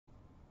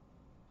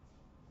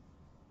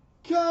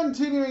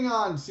Continuing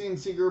on,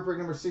 CNC Group Break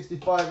number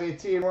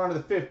 6518. We're on to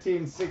the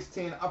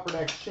 15-16 Upper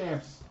Deck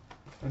Champs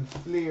and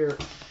Fleer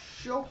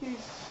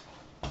Showcase.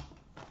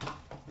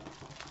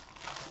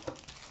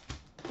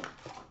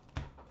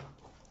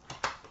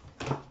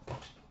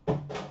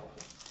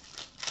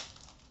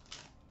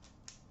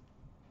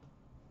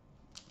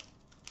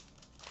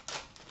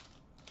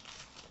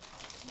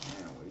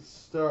 And we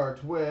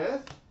start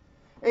with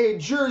a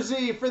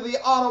jersey for the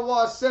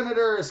Ottawa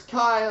Senators,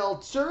 Kyle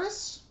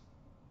Turris.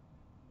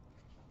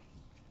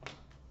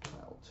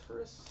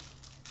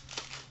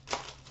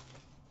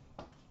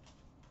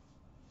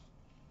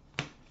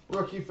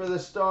 Rookie for the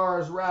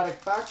Stars, Radek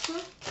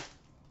Faksa.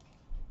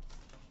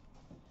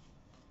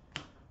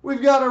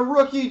 We've got a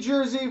rookie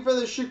jersey for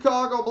the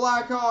Chicago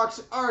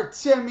Blackhawks,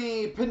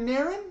 Artemi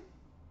Panarin.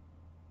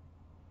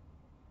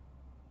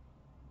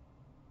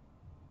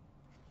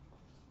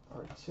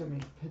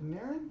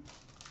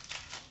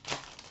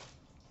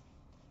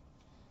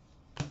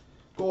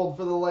 Gold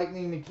for the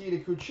Lightning, Nikita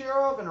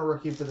Kucherov, and a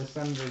rookie for the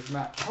Senators,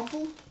 Matt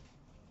Pumpel.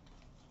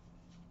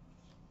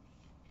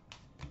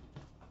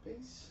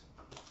 Base.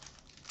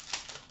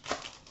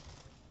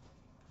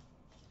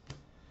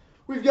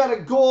 We've got a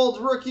gold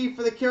rookie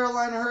for the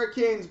Carolina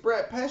Hurricanes,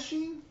 Brett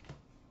Pesce.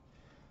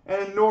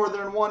 And a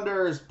Northern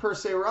Wonders,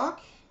 Perse Rock.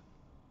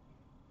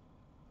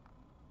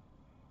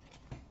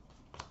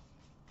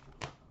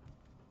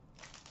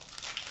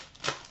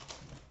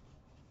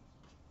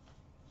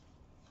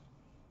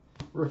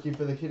 Rookie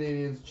for the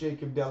Canadiens,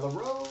 Jacob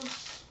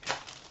Delarose.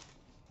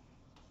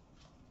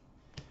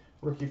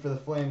 Rookie for the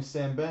Flames,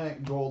 Sam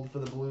Bennett. Gold for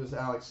the Blues,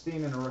 Alex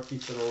Steen. And a rookie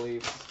for the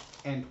Leafs,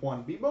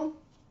 Antoine Bibeau.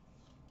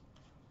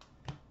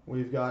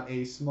 We've got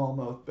a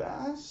smallmouth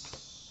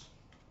bass.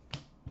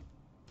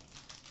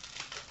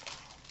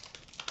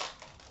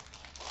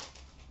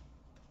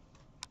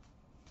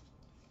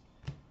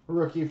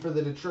 Rookie for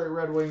the Detroit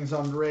Red Wings,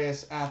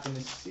 Andreas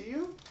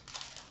Athanasiou.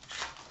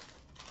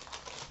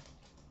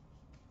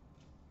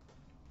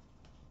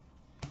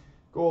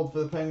 Gold for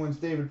the Penguins,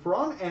 David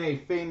Perron. And a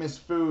Famous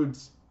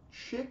Foods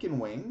chicken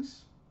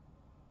wings.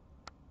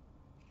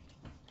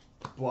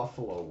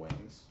 Buffalo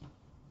wings.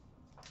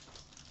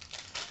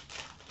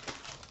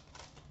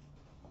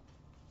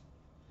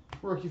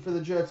 Rookie for the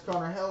Jets,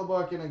 Connor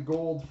Hellebuyck, and a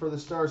gold for the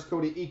Stars,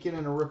 Cody Eakin,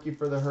 and a rookie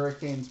for the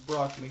Hurricanes,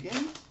 Brock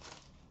McGinn.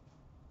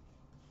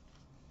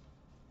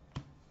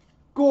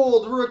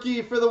 Gold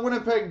rookie for the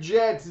Winnipeg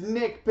Jets,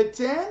 Nick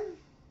Petan.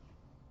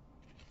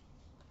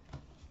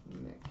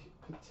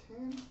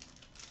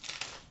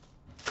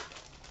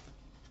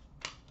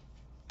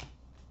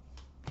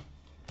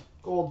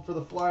 Gold for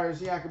the Flyers,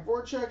 Jakub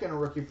Voracek, and a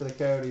rookie for the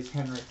Coyotes,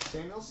 Henrik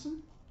Samuelsson.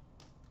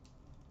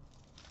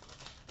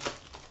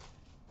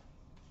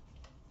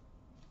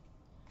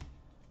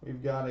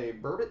 We've got a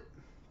Burbot.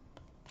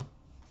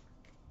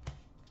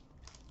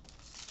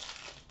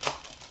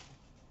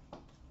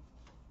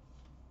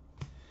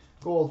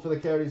 Gold for the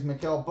Coyotes,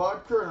 Mikkel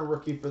Bodker, and a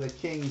rookie for the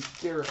Kings,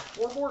 Derek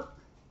Forbort.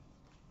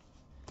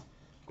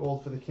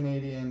 Gold for the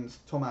Canadiens,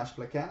 Tomas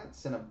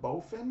Plekanec, and a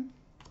Bowfin.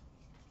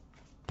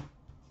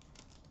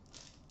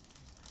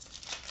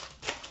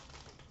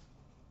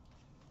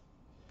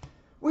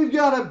 We've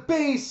got a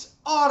base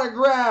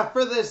autograph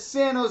for the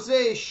San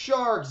Jose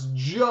Sharks,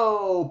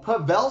 Joe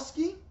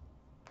Pavelski.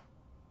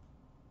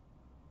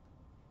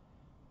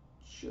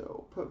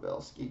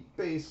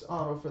 Base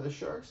auto for the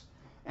Sharks.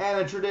 And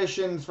a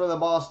Traditions for the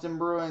Boston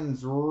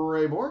Bruins,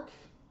 Ray Bourque.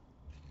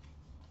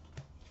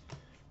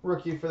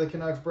 Rookie for the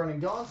Canucks, Brennan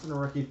Gaunce, and a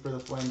rookie for the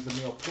Flames,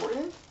 Emile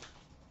Poirier.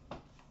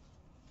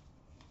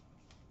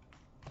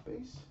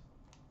 Base.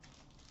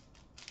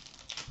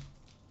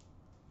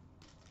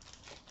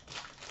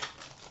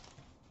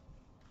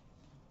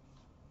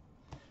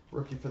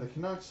 Rookie for the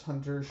Canucks,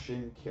 Hunter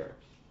Shinkaruk.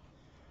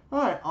 All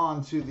right,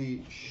 on to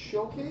the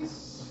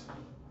showcase.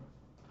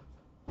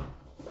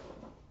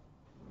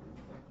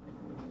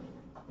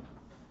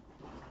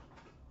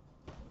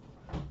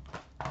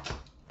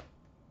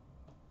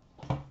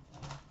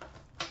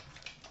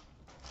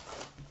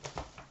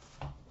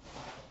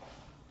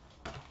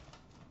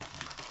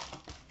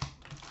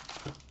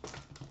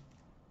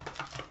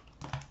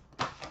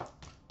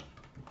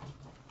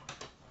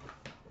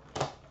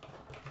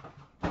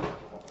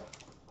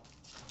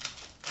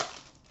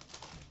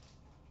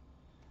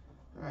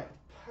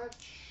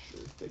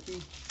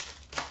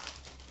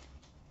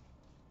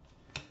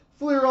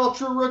 Fleer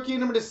Ultra Rookie,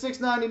 number to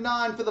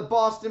 699 for the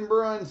Boston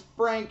Bruins,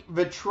 Frank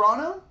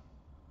Vatrano.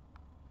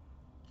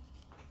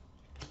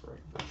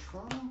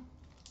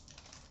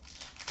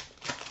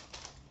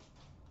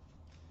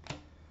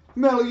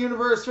 Metal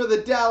Universe for the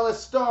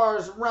Dallas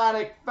Stars,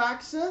 Radek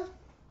Faksa.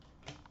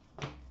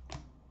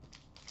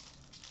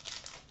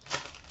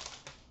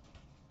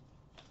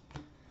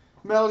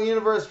 Metal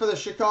Universe for the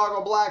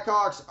Chicago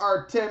Blackhawks,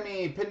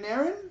 Artemi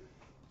Panarin.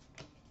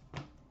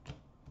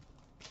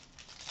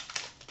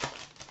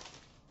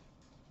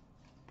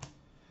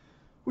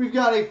 We've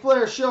got a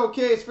Flair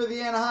Showcase for the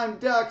Anaheim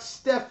Ducks,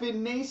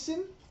 Stefan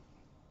Nason.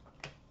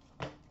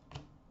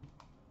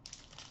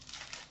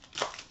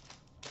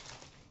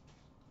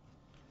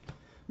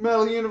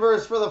 Metal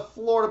Universe for the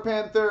Florida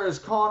Panthers,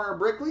 Connor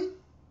Brickley.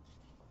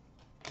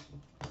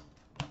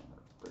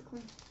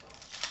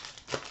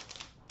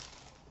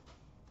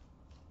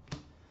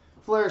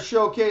 Flair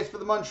Showcase for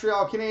the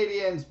Montreal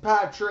Canadiens,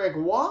 Patrick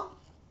Waugh.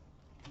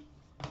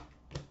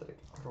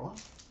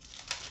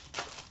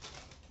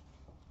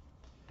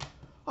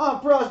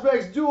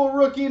 Prospects dual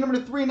rookie number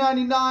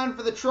 /399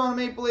 for the Toronto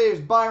Maple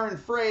Leafs, Byron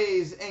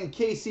Frais and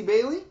Casey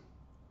Bailey.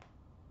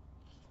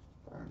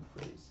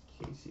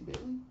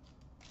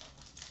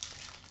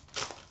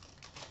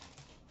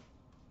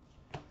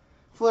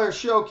 Flair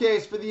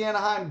Showcase for the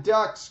Anaheim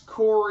Ducks,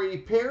 Corey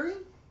Perry.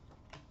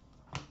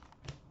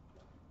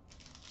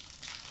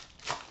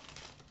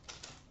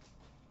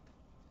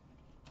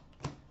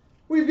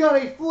 We've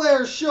got a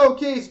Flair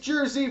Showcase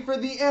jersey for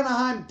the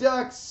Anaheim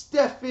Ducks,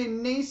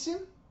 Stefan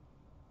Nason.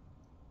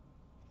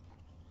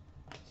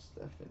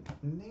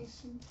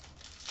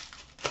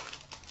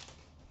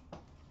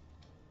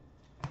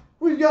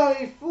 We've got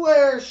a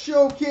Flair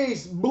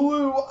Showcase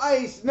Blue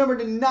Ice number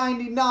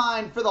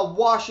 /99 for the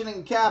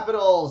Washington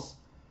Capitals,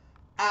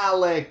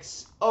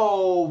 Alex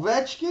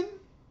Ovechkin.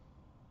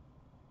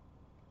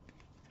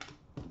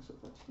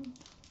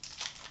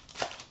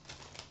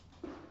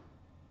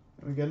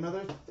 And we got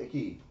another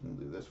thickie. We'll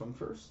do this one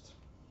first.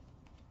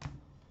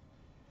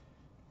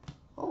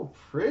 Oh,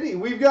 pretty.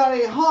 We've got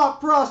a Hot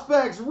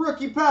Prospects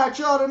rookie patch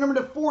auto number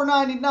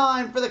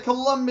 /499 for the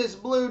Columbus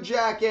Blue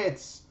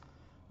Jackets,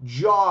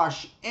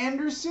 Josh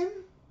Anderson.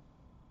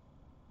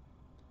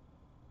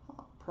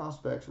 Hot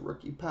Prospects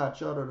rookie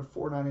patch auto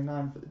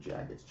 /499 for the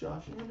Jackets,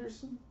 Josh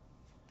Anderson.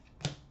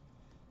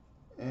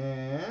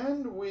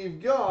 And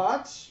we've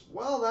got,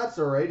 well, that's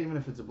all right, even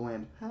if it's a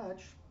bland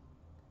patch.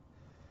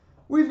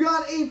 We've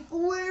got a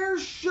Flair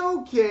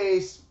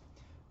Showcase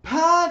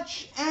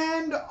patch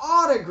and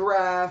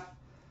autograph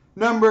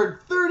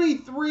numbered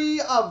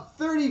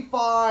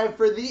 33/35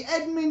 for the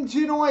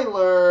Edmonton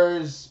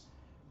Oilers,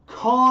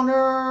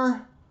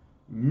 Connor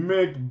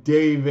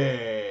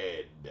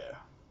McDavid.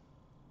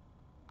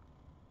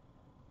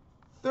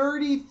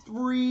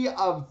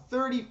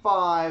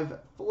 33/35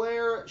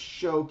 Flair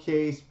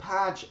Showcase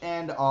patch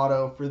and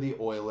auto for the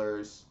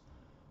Oilers,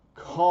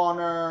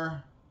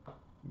 Connor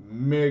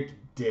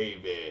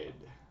McDavid.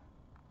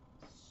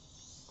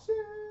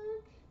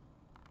 Sick.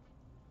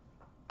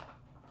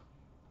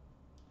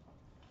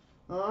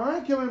 All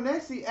right, coming up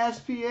next, the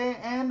SPA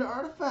and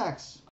Artifacts.